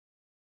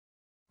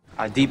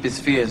Our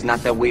deepest fear is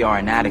not that we are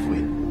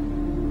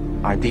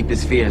inadequate. Our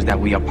deepest fear is that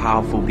we are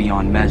powerful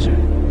beyond measure.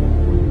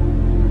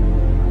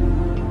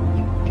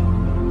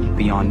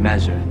 Beyond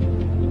measure.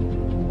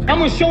 I'm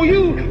gonna show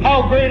you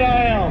how great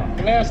I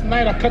am. Last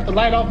night I cut the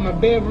light off in my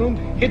bedroom,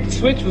 hit the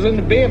switch, was in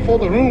the bed before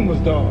the room was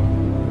dark.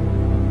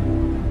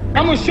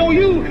 I'm gonna show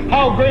you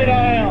how great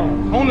I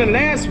am. Only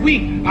last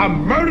week I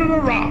murdered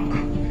a rock,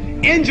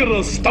 injured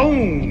a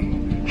stone,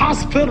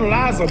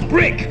 hospitalized a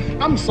brick.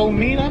 I'm so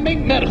mean I make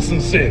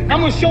medicine sick. I'm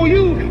gonna show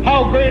you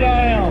how great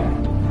I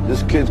am.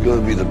 This kid's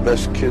gonna be the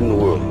best kid in the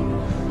world.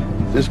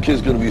 This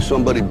kid's gonna be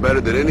somebody better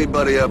than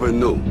anybody ever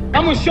knew.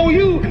 I'm gonna show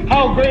you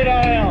how great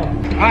I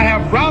am. I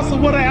have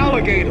wrestled with an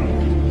alligator.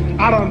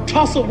 I done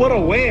tussled with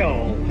a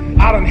whale.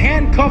 I done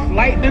handcuffed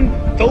lightning,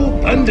 throw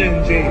thunder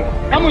in jail.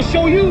 I'm gonna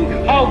show you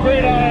how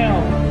great I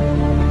am.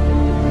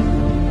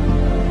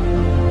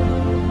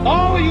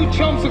 All of you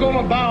chumps are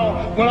gonna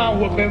bow when I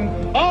whoop him.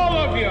 All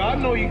of you. I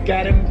know you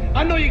got him.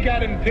 I know you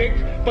got him picked,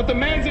 but the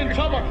man's in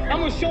trouble. I'm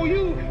gonna show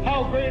you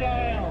how great I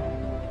am.